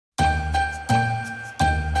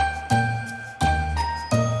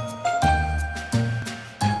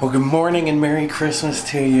Well, good morning and Merry Christmas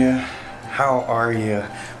to you. How are you?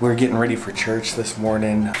 We're getting ready for church this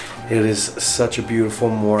morning. It is such a beautiful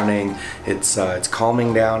morning. It's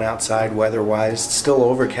calming down outside weather-wise. It's still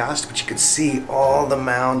overcast, but you can see all the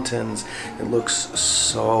mountains. It looks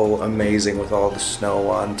so amazing with all the snow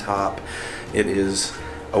on top. It is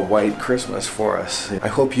a white Christmas for us. I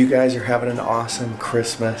hope you guys are having an awesome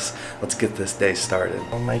Christmas. Let's get this day started.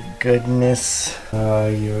 Oh my goodness. Oh,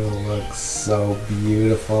 you look so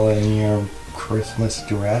beautiful in your Christmas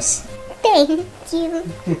dress. Thank you.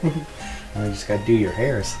 I just gotta do your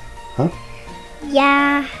hairs, huh?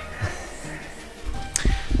 Yeah.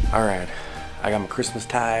 Alright, I got my Christmas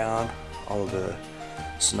tie on, all of the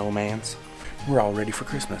snowmans. We're all ready for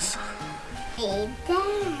Christmas. Hey,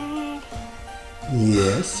 Dad.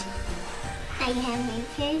 Yes? I have my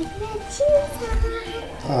Christmas shoes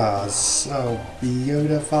on. Oh, so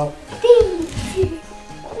beautiful. Thanks.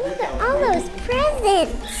 Look at all those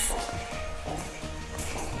presents.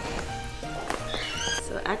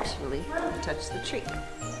 So actually, touch the tree.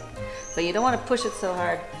 But you don't want to push it so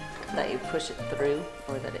hard that you push it through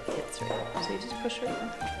or that it hits right. So you just push right in.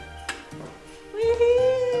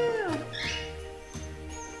 Woohoo!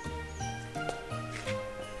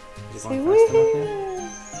 Say woohoo!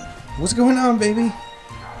 What's going on, baby?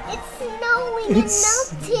 It's snowing and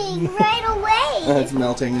melting right away. It's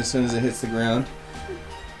melting as soon as it hits the ground.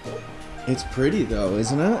 It's pretty though,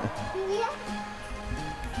 isn't it? Yeah.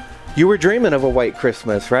 You were dreaming of a white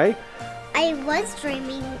Christmas, right? I was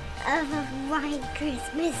dreaming of a white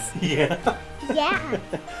Christmas. Yeah. Yeah.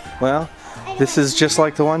 Well, this is just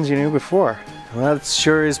like the ones you knew before. Well, it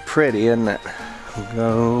sure is pretty, isn't it? We've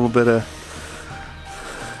got a little bit of...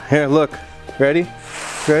 Here, look. Ready?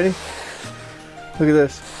 Ready? Look at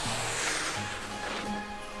this.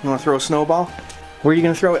 You want to throw a snowball? Where are you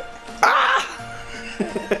going to throw it? Ah!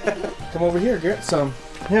 Come over here, get some.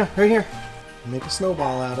 Yeah, right here. Make a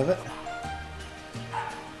snowball out of it.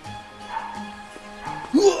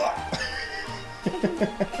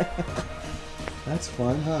 That's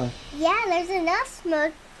fun, huh? Yeah, there's enough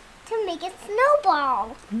snow to make it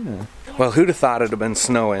snowball. Yeah. Well, who'd have thought it'd have been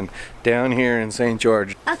snowing down here in St.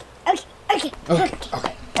 George? Okay.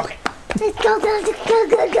 Okay. Let's go,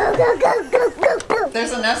 go.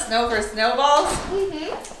 There's enough snow for snowballs?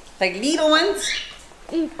 Mm-hmm. Like little ones?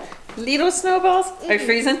 Little snowballs? Are you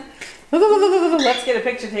freezing? Let's get a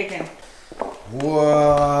picture taken.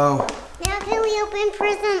 Whoa. Now can we open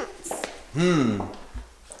presents?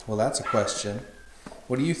 Well, that's a question.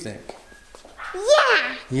 What do you think?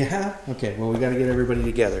 Yeah. Yeah? Okay, well, we gotta get everybody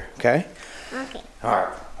together, okay? Okay. All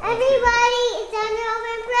right. Everybody, it's time to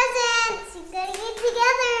open presents. You gotta get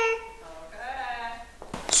together.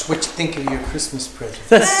 So what you think of your Christmas present?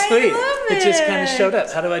 That's sweet. love It just kind it. of showed up.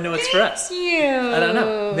 How do I know it's for us? You. I don't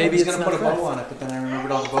know. Maybe I was it's gonna not put a for us. bow on it, but then I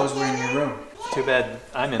remembered all the bows were in your room. Too bad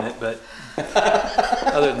I'm in it, but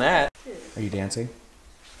other than that. Are you dancing?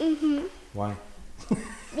 Mm-hmm. Why?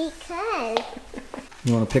 Because,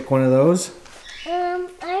 You want to pick one of those? I'm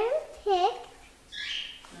gonna pick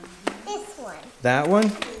this one. That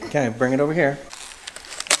one? Okay, bring it over here.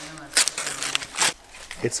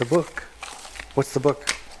 It's a book. What's the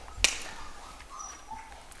book?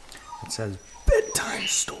 It says bedtime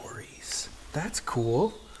stories. That's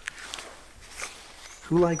cool.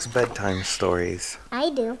 Who likes bedtime stories? I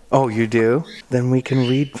do. Oh, you do? Then we can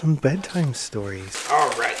read some bedtime stories. All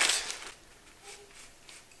right.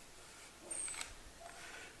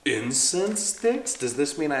 Incense sticks? Does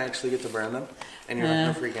this mean I actually get to burn them? And you're not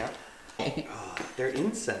going to freak out? Oh, they're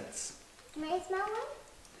incense. Can I smell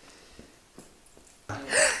one?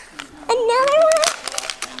 Another one?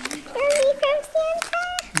 For me from Santa?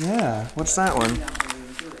 Yeah. What's that one?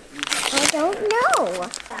 I don't know.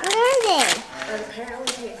 What are they?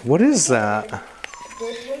 What is that?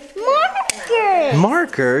 Markers!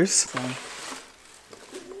 Markers?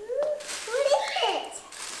 What is it?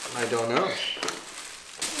 I don't know.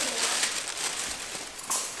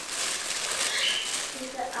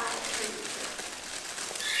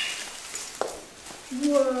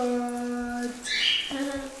 What?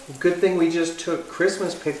 Good thing we just took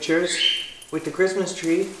Christmas pictures with the Christmas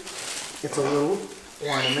tree. It's a little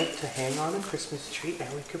ornament to hang on a Christmas tree,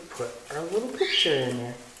 and we could put our little picture in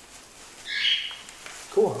there.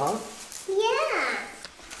 Cool, huh? Yeah.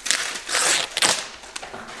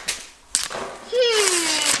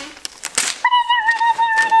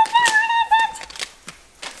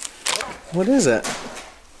 What is it?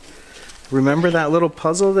 Remember that little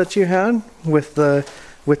puzzle that you had with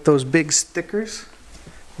those big stickers?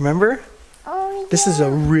 Remember? Oh, yeah. This is a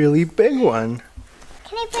really big one.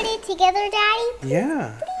 Can I put it together, Daddy?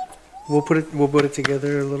 Yeah. We'll put it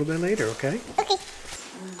together a little bit later, okay? Okay.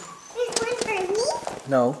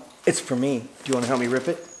 No, it's for me. Do you want to help me rip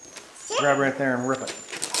it? Grab right there and rip it.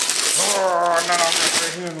 Oh, no,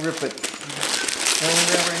 right here and rip it.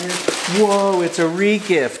 Grab right here. Whoa, it's a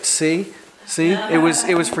re-gift, see? See? It was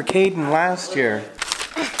for Caden last year.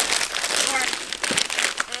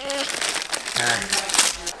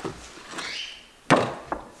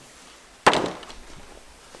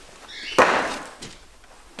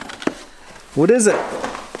 What is it?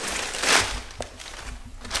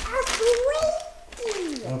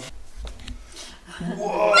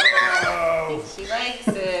 Whoa! She likes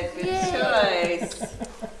it. Good choice.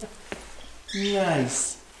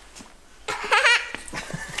 Nice.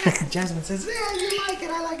 Jasmine says, yeah, you like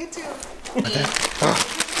it. I like it too.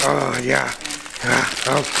 Oh, yeah.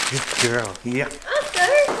 Oh, good girl. Yeah.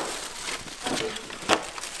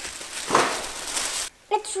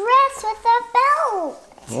 It's wrapped with a belt.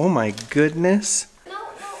 Oh my goodness.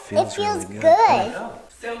 It feels good.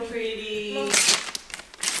 So pretty.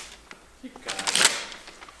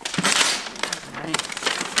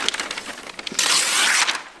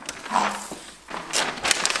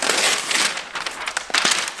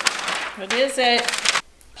 What is it?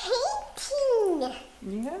 Painting.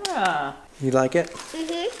 Yeah. You like it?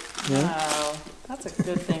 Mm-hmm. Yeah. Wow. That's a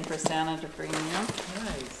good thing for Santa to bring you.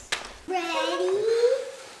 Nice. Ready,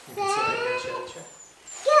 set,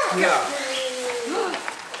 go. Yeah.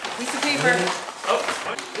 Piece of paper. Oh,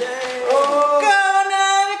 Going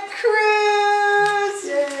on a cruise.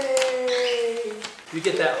 Yay! You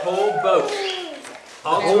get that whole boat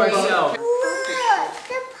all to yourself. Look,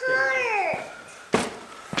 the park.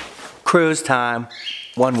 cruise time.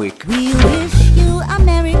 1 week. We wish you a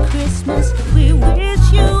Merry Christmas. We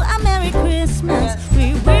wish you a Merry Christmas.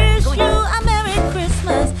 We wish you a Merry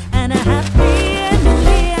Christmas and a Happy New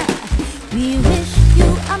Year. We wish you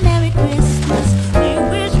a Merry Christmas. We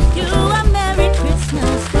wish you a Merry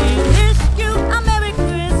Christmas. We wish you a Merry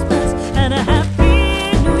Christmas and a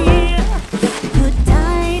Happy New Year. Good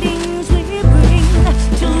tidings we bring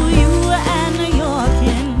to you and your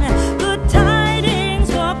kin. Good tidings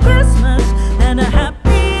for Christmas and a Happy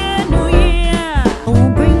New Year. Oh,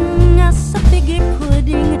 bring us a figgy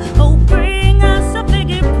pudding. Oh, bring us a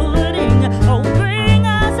figgy pudding. Oh, bring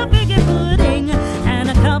us a figgy pudding and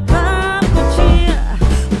a cup of good cheer.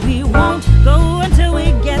 We won't go until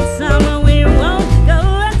we get some. We won't go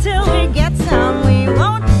until we get some. We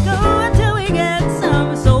won't go until we get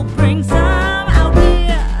some. So bring some out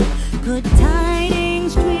here. Good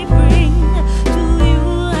tidings we bring to you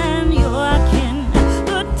and your kin.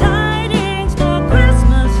 Good tidings for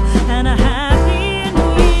Christmas and a Happy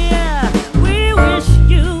New Year. We wish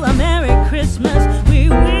you a Merry Christmas. We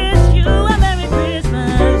wish you a Merry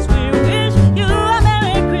Christmas. We wish you a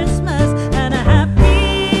Merry Christmas and a Happy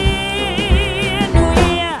New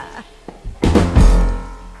Year.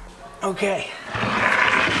 Okay.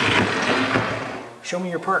 Show me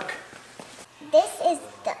your park. This is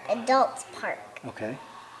the adults park. Okay.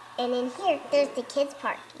 And in here, there's the kids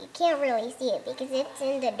park. You can't really see it because it's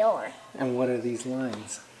in the door. And what are these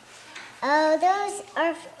lines? Oh, those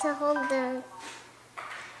are to hold the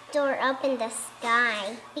door up in the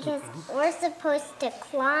sky because we're supposed to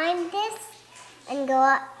climb this and go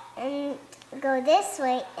up and go this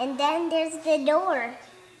way, and then there's the door.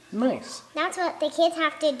 Nice. That's what the kids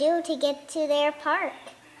have to do to get to their park.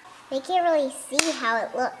 They can't really see how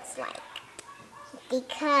it looks like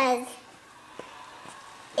because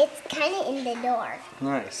it's kind of in the door.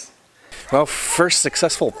 Nice. Well, first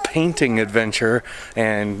successful painting adventure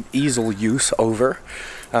and easel use over.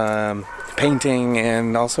 Painting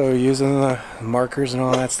and also using the markers and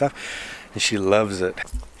all that stuff. And she loves it.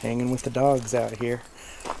 Hanging with the dogs out here.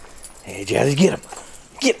 Hey, Jazzy, get him.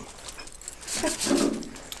 Get him.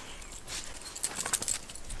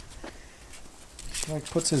 She like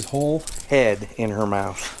puts his whole head in her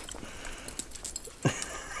mouth.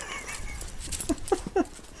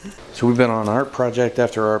 So we've been on art project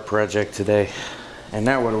after art project today. And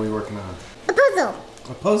now what are we working on? A puzzle.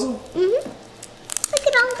 A puzzle? Mm-hmm. Look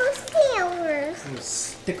at all those flowers. Some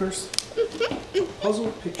stickers. Mm-hmm.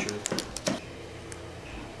 Puzzle picture.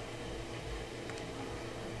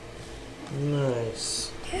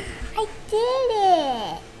 Nice. I did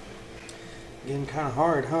it. Getting kind of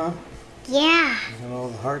hard, huh? Yeah. We got all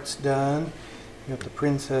the hearts done. We got the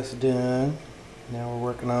princess done. Now we're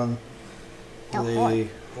working on The horn.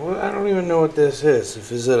 Well, I don't even know what this is.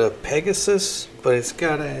 Is it a Pegasus? But it's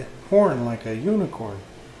got a horn like a unicorn.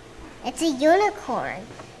 It's a unicorn.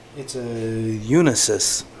 It's a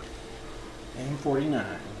Unisys. M49.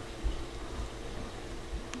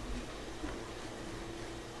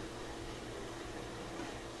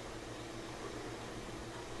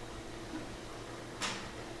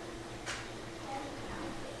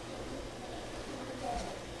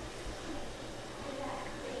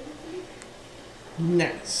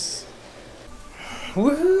 Nice.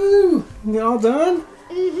 Woohoo! You all done?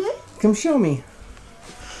 Mm-hmm. Come show me.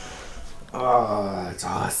 Oh, that's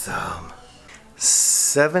awesome.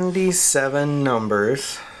 77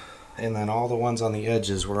 numbers, and then all the ones on the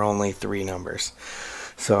edges were only 3 numbers.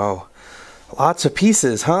 So, lots of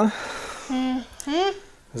pieces, huh? Mm-hmm.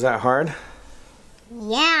 Is that hard?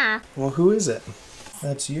 Yeah. Well, who is it?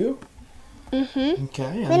 That's you? Mm-hmm.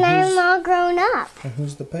 Okay. When I'm all grown up. And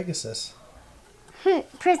who's the Pegasus?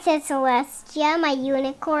 Princess Celestia, my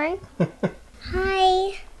unicorn.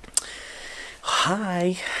 Hi.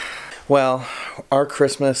 Hi. Well, our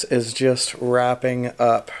Christmas is just wrapping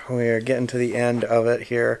up. We are getting to the end of it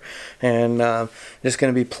here, and just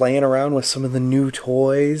going to be playing around with some of the new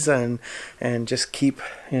toys and just keep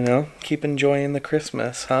enjoying the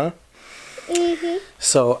Christmas, huh? Mm-hmm.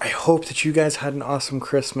 So I hope that you guys had an awesome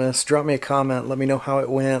Christmas. Drop me a comment. Let me know how it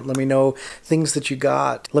went. Let me know things that you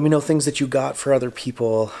got. Let me know things that you got for other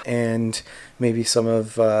people, and maybe some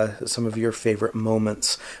of your favorite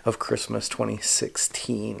moments of Christmas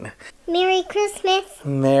 2016. Merry Christmas.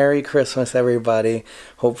 Merry Christmas, everybody.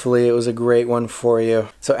 Hopefully it was a great one for you.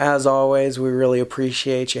 So as always, we really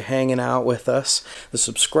appreciate you hanging out with us. The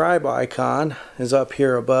subscribe icon is up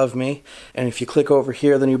here above me, and if you click over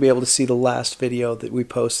here, then you'll be able to see the last video that we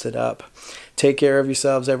posted up. Take care of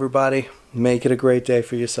yourselves, everybody. Make it a great day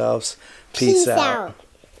for yourselves. Peace out.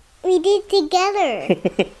 We did together.